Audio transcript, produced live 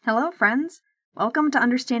Hello, friends. Welcome to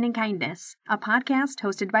Understanding Kindness, a podcast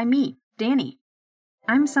hosted by me, Danny.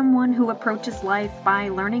 I'm someone who approaches life by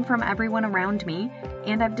learning from everyone around me,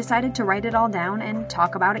 and I've decided to write it all down and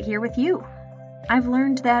talk about it here with you. I've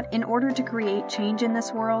learned that in order to create change in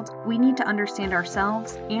this world, we need to understand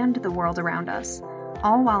ourselves and the world around us,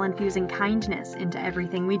 all while infusing kindness into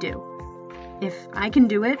everything we do. If I can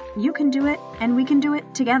do it, you can do it, and we can do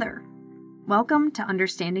it together. Welcome to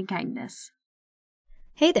Understanding Kindness.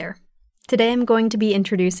 Hey there. Today I'm going to be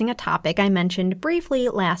introducing a topic I mentioned briefly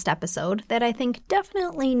last episode that I think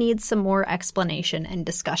definitely needs some more explanation and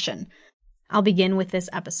discussion. I'll begin with this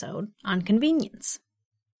episode on convenience.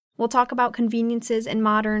 We'll talk about conveniences in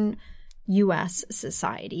modern U.S.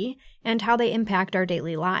 society and how they impact our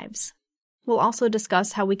daily lives. We'll also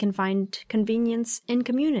discuss how we can find convenience in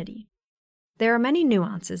community. There are many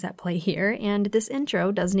nuances at play here, and this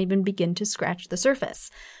intro doesn't even begin to scratch the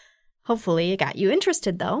surface. Hopefully it got you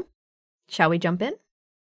interested, though. Shall we jump in?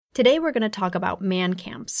 Today we're going to talk about man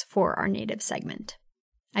camps for our native segment.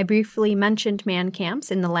 I briefly mentioned man camps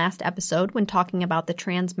in the last episode when talking about the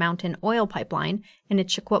Trans Mountain Oil Pipeline and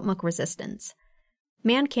its Secwepemc resistance.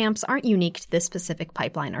 Man camps aren't unique to this specific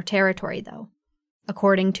pipeline or territory, though.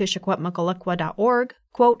 According to SecwepemcUlukwa.org,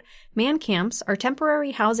 quote, man camps are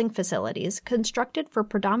temporary housing facilities constructed for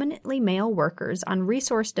predominantly male workers on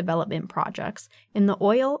resource development projects in the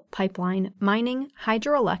oil, pipeline, mining,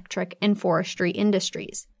 hydroelectric, and forestry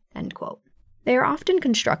industries, end quote. They are often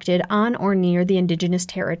constructed on or near the indigenous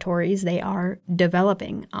territories they are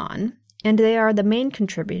developing on, and they are the main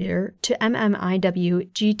contributor to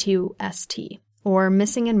MMIWG2ST, or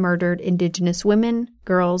Missing and Murdered Indigenous Women,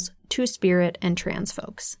 Girls, Two-Spirit, and Trans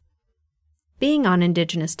Folks. Being on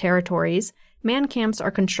indigenous territories, man camps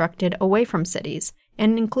are constructed away from cities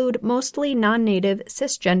and include mostly non-native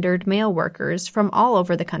cisgendered male workers from all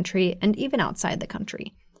over the country and even outside the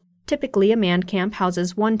country. Typically, a man camp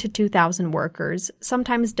houses 1,000 to 2,000 workers,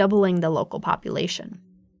 sometimes doubling the local population.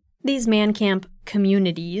 These man camp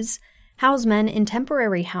communities house men in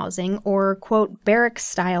temporary housing or, quote,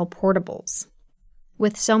 barrack-style portables.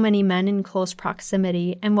 With so many men in close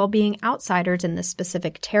proximity and while being outsiders in this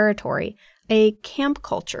specific territory, a camp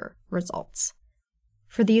culture results.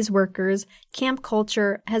 For these workers, camp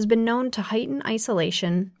culture has been known to heighten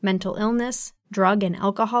isolation, mental illness, drug and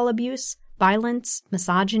alcohol abuse, violence,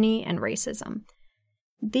 misogyny, and racism.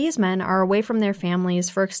 These men are away from their families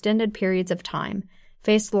for extended periods of time,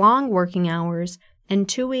 face long working hours, and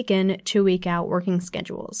 2-week in, 2-week out working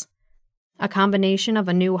schedules. A combination of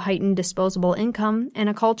a new heightened disposable income and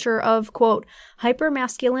a culture of, quote,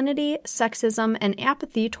 hypermasculinity, sexism, and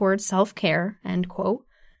apathy towards self-care, end quote,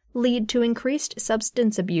 lead to increased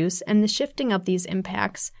substance abuse and the shifting of these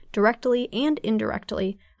impacts, directly and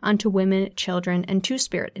indirectly, onto women, children, and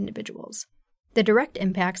two-spirit individuals. The direct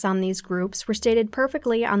impacts on these groups were stated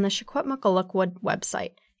perfectly on the SecwepemcUlukwa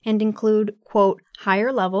website and include, quote,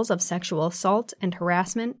 higher levels of sexual assault and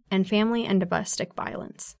harassment and family and domestic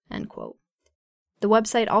violence, end quote. The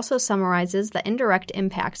website also summarizes the indirect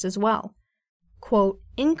impacts as well. Quote,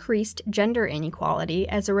 increased gender inequality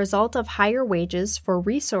as a result of higher wages for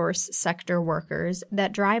resource sector workers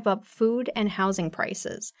that drive up food and housing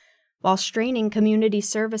prices, while straining community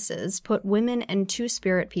services put women and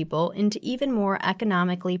two-spirit people into even more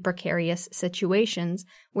economically precarious situations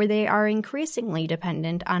where they are increasingly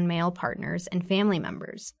dependent on male partners and family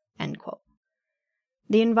members, end quote.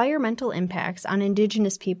 The environmental impacts on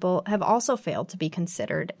indigenous people have also failed to be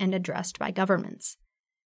considered and addressed by governments.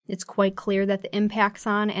 It's quite clear that the impacts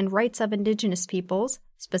on and rights of indigenous peoples,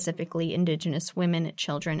 specifically indigenous women,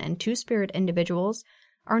 children, and two-spirit individuals,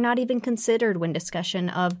 are not even considered when discussion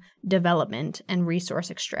of development and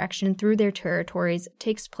resource extraction through their territories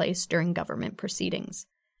takes place during government proceedings.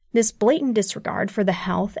 This blatant disregard for the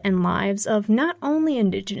health and lives of not only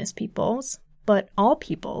indigenous peoples, but all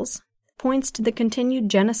peoples, points to the continued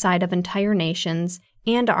genocide of entire nations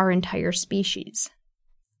and our entire species.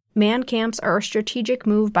 Man camps are a strategic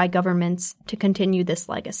move by governments to continue this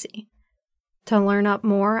legacy. To learn up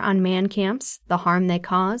more on man camps, the harm they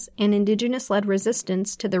cause, and indigenous-led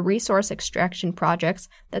resistance to the resource extraction projects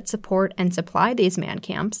that support and supply these man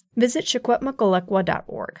camps, visit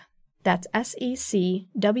SecwepemcUlukwa.org. That's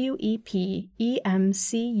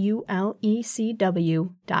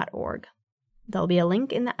SecwepemcUlekw.org. There'll be a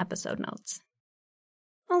link in the episode notes.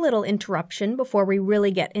 A little interruption before we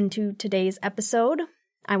really get into today's episode.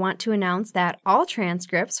 I want to announce that all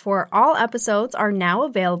transcripts for all episodes are now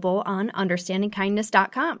available on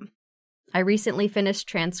understandingkindness.com. I recently finished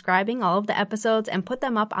transcribing all of the episodes and put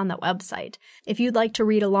them up on the website. If you'd like to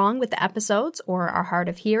read along with the episodes or are hard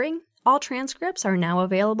of hearing, All transcripts are now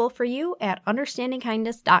available for you at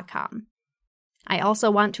understandingkindness.com. I also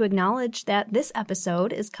want to acknowledge that this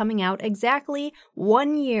episode is coming out exactly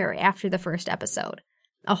 1 year after the first episode.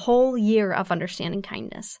 A whole year of Understanding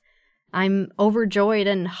Kindness. I'm overjoyed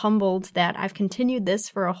and humbled that I've continued this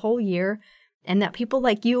for a whole year and that people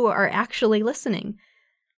like you are actually listening.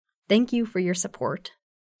 Thank you for your support.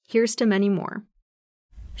 Here's to many more.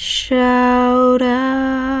 Shout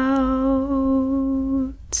out.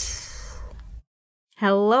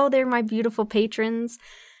 Hello there, my beautiful patrons.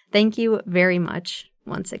 Thank you very much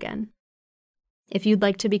once again. If you'd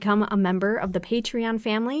like to become a member of the Patreon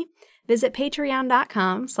family, visit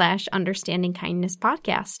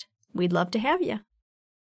patreon.com/understandingkindnesspodcast. We'd love to have you.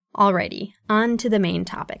 Alrighty, on to the main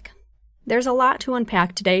topic. There's a lot to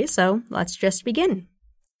unpack today, so let's just begin.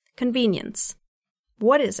 Convenience.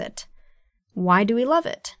 What is it? Why do we love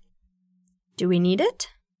it? Do we need it?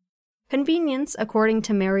 Convenience, according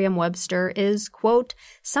to Merriam-Webster, is, quote,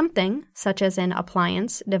 something, such as an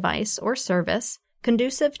appliance, device, or service,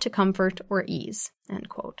 conducive to comfort or ease, end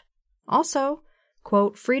quote. Also,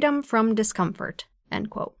 quote, freedom from discomfort, end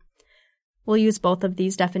quote. We'll use both of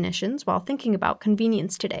these definitions while thinking about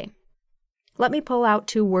convenience today. Let me pull out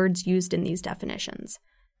 2 words used in these definitions: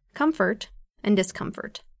 comfort and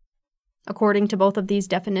discomfort. According to both of these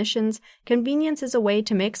definitions, convenience is a way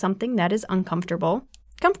to make something that is uncomfortable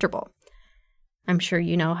comfortable. I'm sure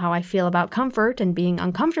you know how I feel about comfort and being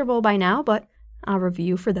uncomfortable by now, but I'll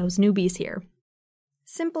review for those newbies here.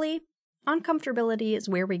 Simply, uncomfortability is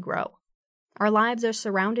where we grow. Our lives are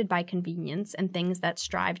surrounded by convenience and things that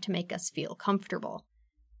strive to make us feel comfortable.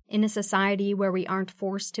 In a society where we aren't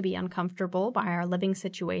forced to be uncomfortable by our living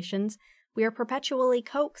situations, we are perpetually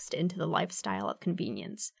coaxed into the lifestyle of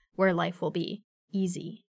convenience, where life will be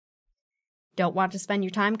easy. Don't want to spend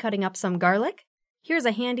your time cutting up some garlic? Here's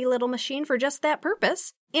a handy little machine for just that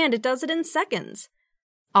purpose, and it does it in seconds.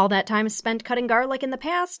 All that time spent cutting garlic in the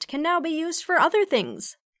past can now be used for other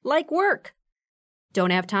things, like work.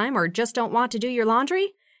 Don't have time or just don't want to do your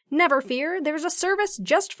laundry? Never fear, there's a service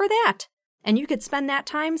just for that, and you could spend that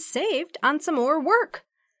time saved on some more work.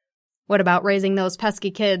 What about raising those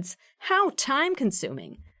pesky kids? How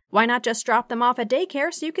time-consuming. Why not just drop them off at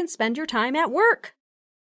daycare so you can spend your time at work?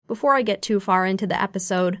 Before I get too far into the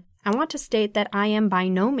episode, I want to state that I am by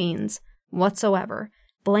no means, whatsoever,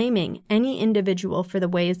 blaming any individual for the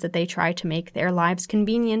ways that they try to make their lives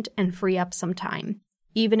convenient and free up some time,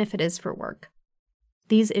 even if it is for work.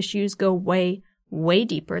 These issues go way, way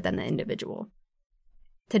deeper than the individual.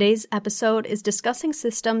 Today's episode is discussing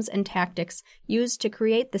systems and tactics used to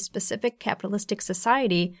create the specific capitalistic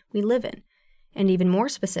society we live in, and even more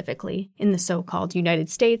specifically, in the so-called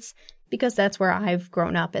United States, because that's where I've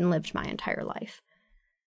grown up and lived my entire life.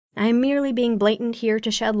 I am merely being blatant here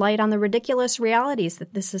to shed light on the ridiculous realities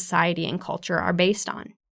that this society and culture are based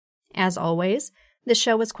on. As always, this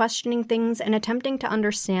show is questioning things and attempting to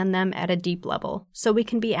understand them at a deep level, so we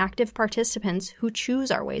can be active participants who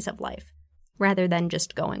choose our ways of life, rather than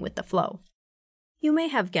just going with the flow. You may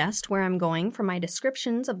have guessed where I'm going from my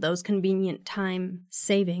descriptions of those convenient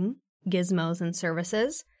time-saving gizmos and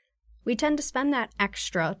services. We tend to spend that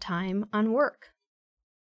extra time on work.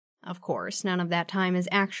 Of course, none of that time is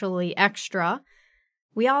actually extra.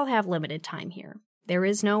 We all have limited time here. There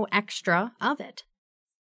is no extra of it.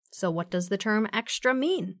 So what does the term extra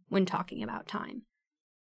mean when talking about time?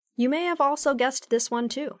 You may have also guessed this one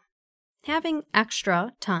too. Having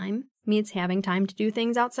extra time means having time to do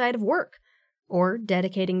things outside of work, or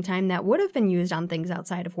dedicating time that would have been used on things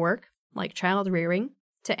outside of work, like child rearing,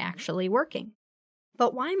 to actually working.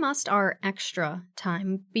 But why must our extra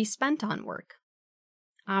time be spent on work?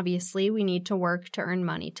 Obviously, we need to work to earn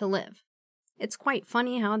money to live. It's quite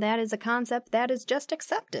funny how that is a concept that is just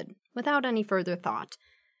accepted, without any further thought.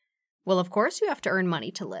 Well, of course you have to earn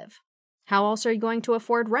money to live. How else are you going to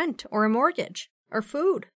afford rent, or a mortgage, or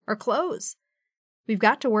food, or clothes? We've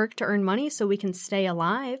got to work to earn money so we can stay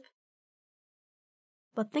alive.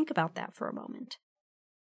 But think about that for a moment.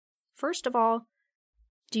 First of all,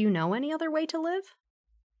 do you know any other way to live?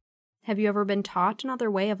 Have you ever been taught another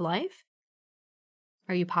way of life?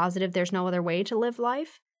 Are you positive there's no other way to live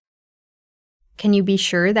life? Can you be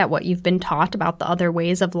sure that what you've been taught about the other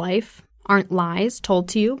ways of life aren't lies told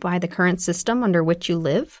to you by the current system under which you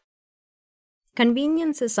live?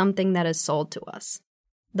 Convenience is something that is sold to us.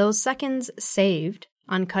 Those seconds saved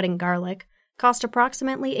on cutting garlic cost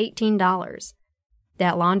approximately $18.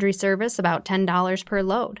 That laundry service about $10 per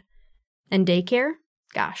load. And daycare?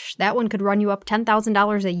 Gosh, that one could run you up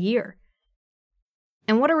 $10,000 a year.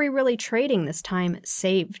 And what are we really trading this time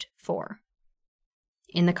saved for?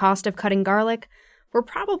 In the cost of cutting garlic, we're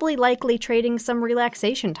probably likely trading some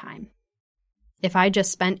relaxation time. If I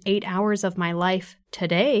just spent 8 hours of my life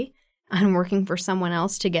today on working for someone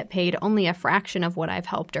else to get paid only a fraction of what I've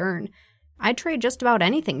helped earn, I'd trade just about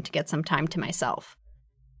anything to get some time to myself.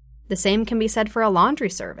 The same can be said for a laundry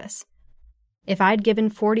service. If I'd given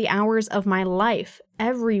 40 hours of my life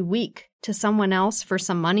every week to someone else for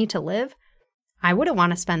some money to live, I wouldn't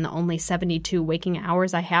want to spend the only 72 waking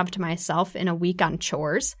hours I have to myself in a week on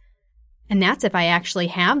chores. And that's if I actually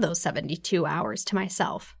have those 72 hours to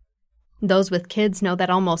myself. Those with kids know that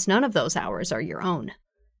almost none of those hours are your own.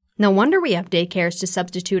 No wonder we have daycares to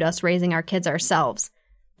substitute us raising our kids ourselves.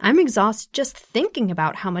 I'm exhausted just thinking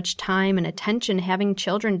about how much time and attention having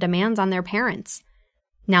children demands on their parents.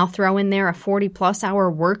 Now throw in there a 40-plus hour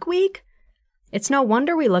work week? It's no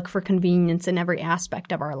wonder we look for convenience in every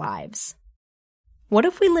aspect of our lives. What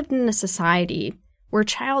if we lived in a society where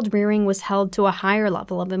child rearing was held to a higher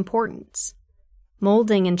level of importance,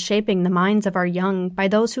 molding and shaping the minds of our young by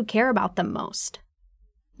those who care about them most?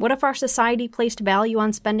 What if our society placed value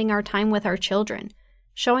on spending our time with our children,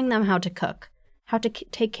 showing them how to cook, how to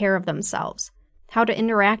take care of themselves, how to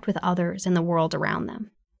interact with others in the world around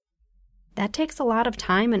them? That takes a lot of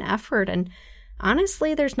time and effort, and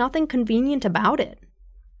honestly, there's nothing convenient about it.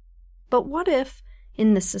 But what if,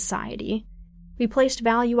 in this society, we placed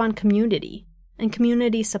value on community and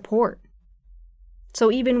community support?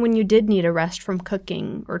 So even when you did need a rest from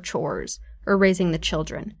cooking or chores or raising the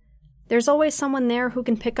children, there's always someone there who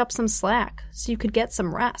can pick up some slack so you could get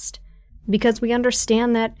some rest, because we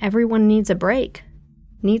understand that everyone needs a break,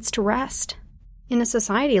 needs to rest. In a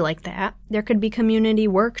society like that, there could be community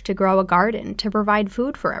work to grow a garden to provide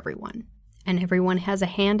food for everyone, and everyone has a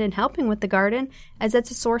hand in helping with the garden as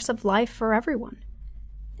it's a source of life for everyone.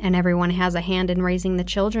 And everyone has a hand in raising the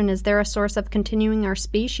children as they're a source of continuing our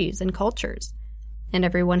species and cultures. And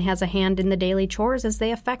everyone has a hand in the daily chores as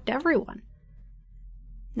they affect everyone.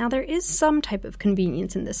 Now, there is some type of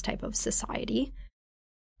convenience in this type of society.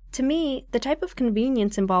 To me, the type of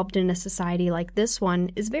convenience involved in a society like this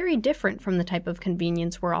one is very different from the type of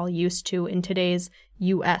convenience we're all used to in today's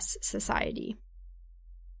U.S. society.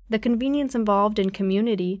 The convenience involved in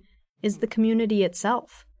community is the community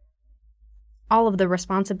itself. All of the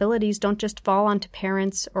responsibilities don't just fall onto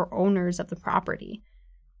parents or owners of the property.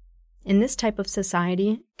 In this type of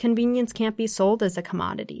society, convenience can't be sold as a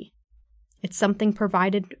commodity. It's something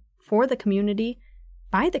provided for the community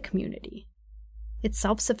by the community. It's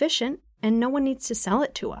self-sufficient, and no one needs to sell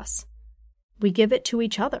it to us. We give it to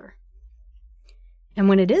each other. And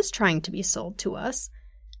when it is trying to be sold to us,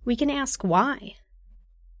 we can ask why.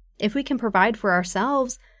 If we can provide for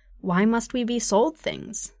ourselves, why must we be sold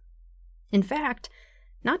things? In fact,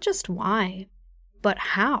 not just why, but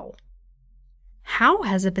how. How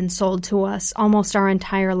has it been sold to us almost our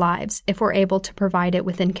entire lives if we're able to provide it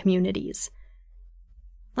within communities?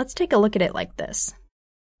 Let's take a look at it like this.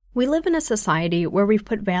 We live in a society where we've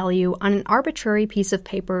put value on an arbitrary piece of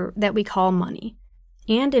paper that we call money,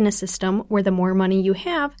 and in a system where the more money you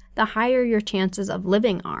have, the higher your chances of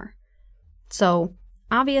living are. So,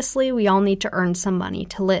 obviously, we all need to earn some money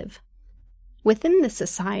to live. Within this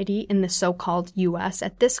society, in the so-called U.S.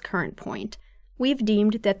 at this current point, we've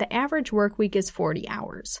deemed that the average work week is 40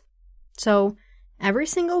 hours. So, every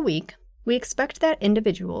single week, we expect that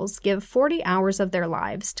individuals give 40 hours of their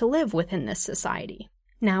lives to live within this society.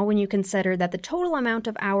 Now, when you consider that the total amount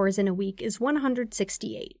of hours in a week is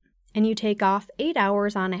 168, and you take off 8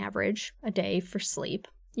 hours on average a day for sleep,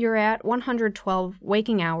 you're at 112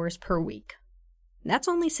 waking hours per week. That's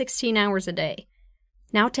only 16 hours a day.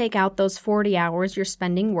 Now take out those 40 hours you're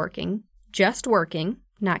spending working, just working,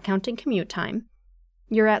 not counting commute time.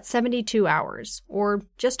 You're at 72 hours, or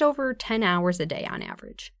just over 10 hours a day on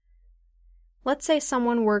average. Let's say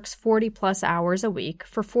someone works 40 plus hours a week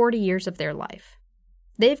for 40 years of their life.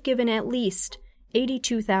 They've given at least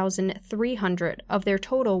 82,300 of their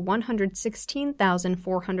total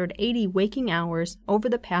 116,480 waking hours over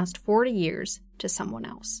the past 40 years to someone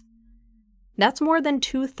else. That's more than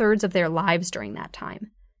 2/3 of their lives during that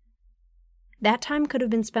time. That time could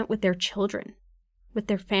have been spent with their children, with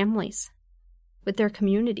their families, with their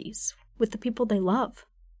communities, with the people they love.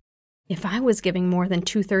 If I was giving more than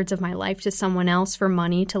 2/3 of my life to someone else for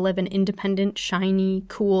money to live an independent, shiny,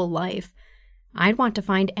 cool life, I'd want to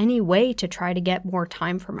find any way to try to get more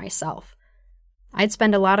time for myself. I'd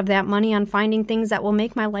spend a lot of that money on finding things that will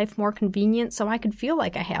make my life more convenient so I could feel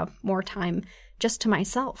like I have more time just to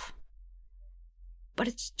myself. But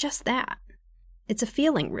it's just that. It's a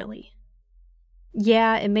feeling, really.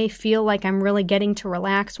 Yeah, it may feel like I'm really getting to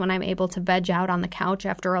relax when I'm able to veg out on the couch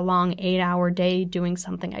after a long 8-hour day doing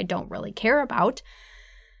something I don't really care about.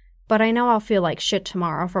 But I know I'll feel like shit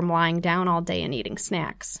tomorrow from lying down all day and eating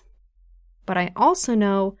snacks. But I also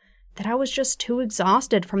know that I was just too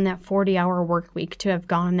exhausted from that 40-hour work week to have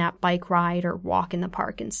gone on that bike ride or walk in the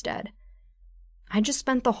park instead. I just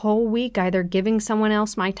spent the whole week either giving someone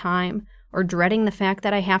else my time or dreading the fact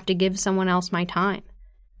that I have to give someone else my time.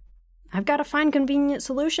 I've got to find convenient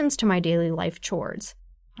solutions to my daily life chores.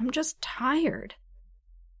 I'm just tired.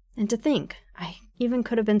 And to think, I even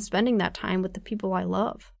could have been spending that time with the people I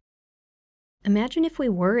love. Imagine if we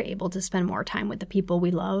were able to spend more time with the people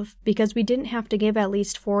we love because we didn't have to give at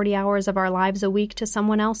least 40 hours of our lives a week to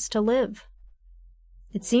someone else to live.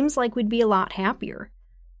 It seems like we'd be a lot happier.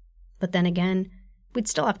 But then again, we'd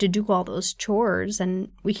still have to do all those chores, and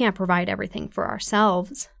we can't provide everything for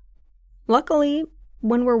ourselves. Luckily,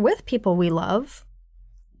 when we're with people we love,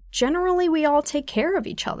 generally we all take care of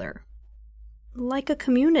each other. Like a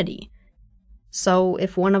community. So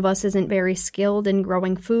if one of us isn't very skilled in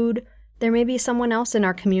growing food, there may be someone else in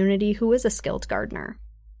our community who is a skilled gardener.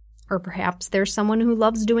 Or perhaps there's someone who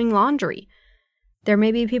loves doing laundry. There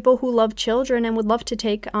may be people who love children and would love to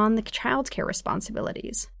take on the childcare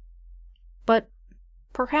responsibilities. But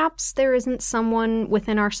perhaps there isn't someone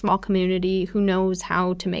within our small community who knows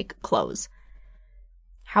how to make clothes.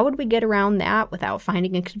 How would we get around that without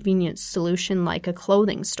finding a convenient solution like a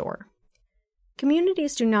clothing store?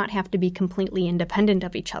 Communities do not have to be completely independent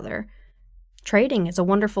of each other. Trading is a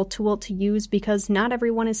wonderful tool to use because not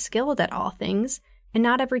everyone is skilled at all things, and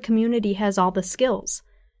not every community has all the skills.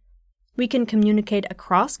 We can communicate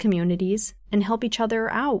across communities and help each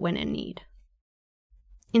other out when in need.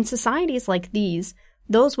 In societies like these,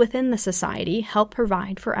 those within the society help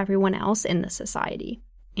provide for everyone else in the society,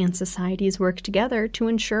 and societies work together to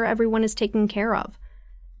ensure everyone is taken care of.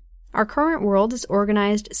 Our current world is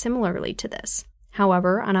organized similarly to this.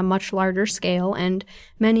 However, on a much larger scale, and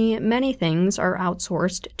many, many things are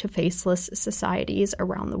outsourced to faceless societies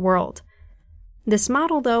around the world. This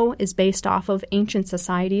model, though, is based off of ancient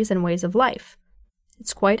societies and ways of life.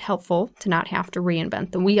 It's quite helpful to not have to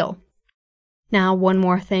reinvent the wheel. Now, one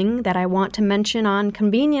more thing that I want to mention on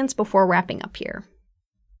convenience before wrapping up here.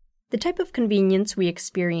 The type of convenience we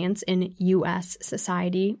experience in U.S.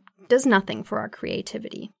 society does nothing for our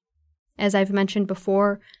creativity. As I've mentioned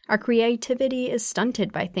before, our creativity is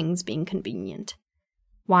stunted by things being convenient.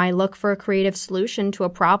 Why look for a creative solution to a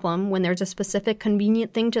problem when there's a specific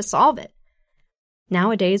convenient thing to solve it?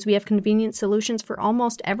 Nowadays, we have convenient solutions for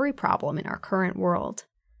almost every problem in our current world.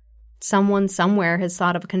 Someone somewhere has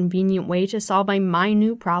thought of a convenient way to solve a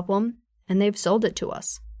minute problem, and they've sold it to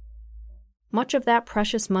us. Much of that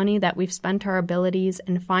precious money that we've spent our abilities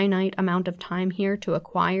and finite amount of time here to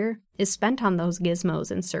acquire is spent on those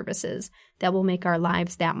gizmos and services that will make our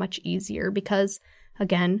lives that much easier because,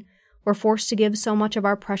 again, we're forced to give so much of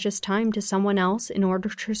our precious time to someone else in order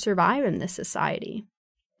to survive in this society.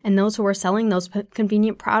 And those who are selling those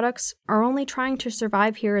convenient products are only trying to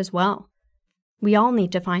survive here as well. We all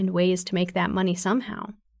need to find ways to make that money somehow.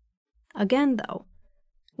 Again, though,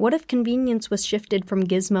 what if convenience was shifted from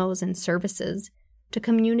gizmos and services to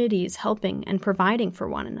communities helping and providing for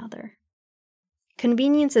one another?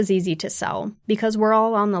 Convenience is easy to sell because we're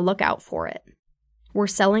all on the lookout for it. We're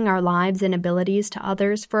selling our lives and abilities to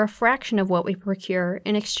others for a fraction of what we procure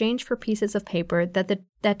in exchange for pieces of paper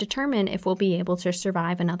that determine if we'll be able to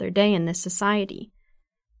survive another day in this society.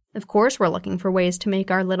 Of course, we're looking for ways to make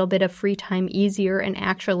our little bit of free time easier and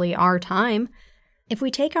actually our time. If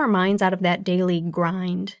we take our minds out of that daily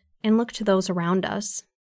grind and look to those around us,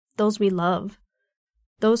 those we love,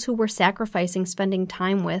 those who we're sacrificing spending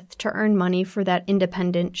time with to earn money for that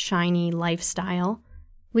independent, shiny lifestyle,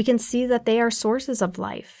 we can see that they are sources of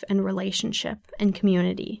life and relationship and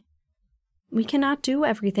community. We cannot do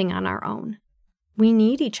everything on our own. We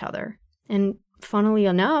need each other, and funnily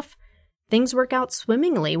enough, things work out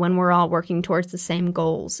swimmingly when we're all working towards the same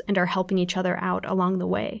goals and are helping each other out along the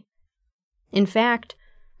way. In fact,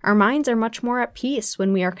 our minds are much more at peace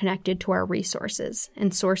when we are connected to our resources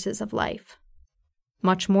and sources of life.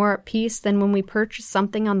 Much more at peace than when we purchase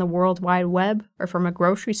something on the World Wide Web or from a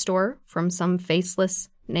grocery store from some faceless,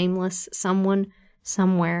 nameless someone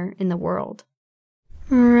somewhere in the world.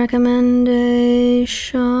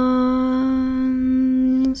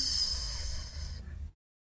 Recommendations.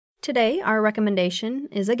 Today, our recommendation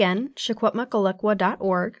is again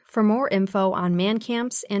Secwepemcalukwa.org for more info on man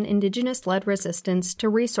camps and Indigenous-led resistance to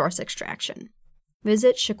resource extraction.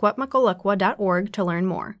 Visit Secwepemcalukwa.org to learn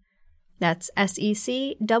more. That's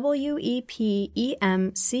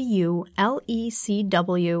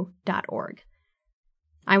SECWEPEMCULECW.org.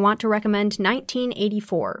 I want to recommend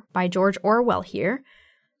 1984 by George Orwell here.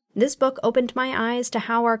 This book opened my eyes to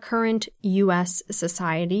how our current U.S.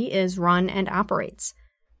 society is run and operates.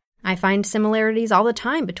 I find similarities all the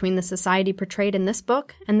time between the society portrayed in this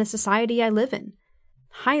book and the society I live in.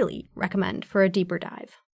 Highly recommend for a deeper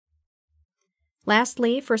dive.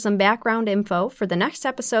 Lastly, for some background info for the next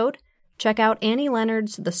episode, check out Annie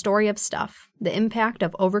Leonard's The Story of Stuff, the impact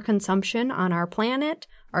of overconsumption on our planet,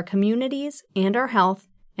 our communities, and our health,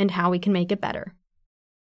 and how we can make it better.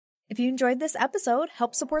 If you enjoyed this episode,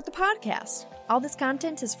 help support the podcast. All this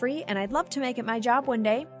content is free, and I'd love to make it my job one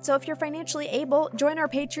day, so if you're financially able, join our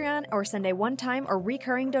Patreon or send a one-time or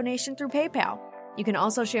recurring donation through PayPal. You can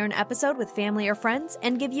also share an episode with family or friends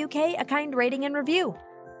and give UK a kind rating and review.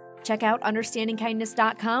 Check out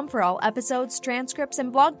understandingkindness.com for all episodes, transcripts,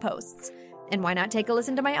 and blog posts. And why not take a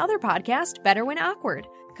listen to my other podcast, Better When Awkward,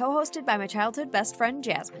 co-hosted by my childhood best friend,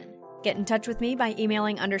 Jasmine. Get in touch with me by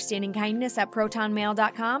emailing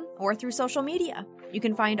understandingkindness@protonmail.com or through social media. You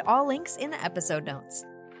can find all links in the episode notes.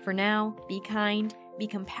 For now, be kind, be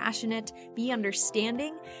compassionate, be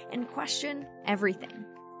understanding, and question everything.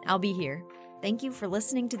 I'll be here. Thank you for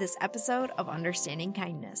listening to this episode of Understanding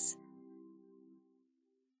Kindness.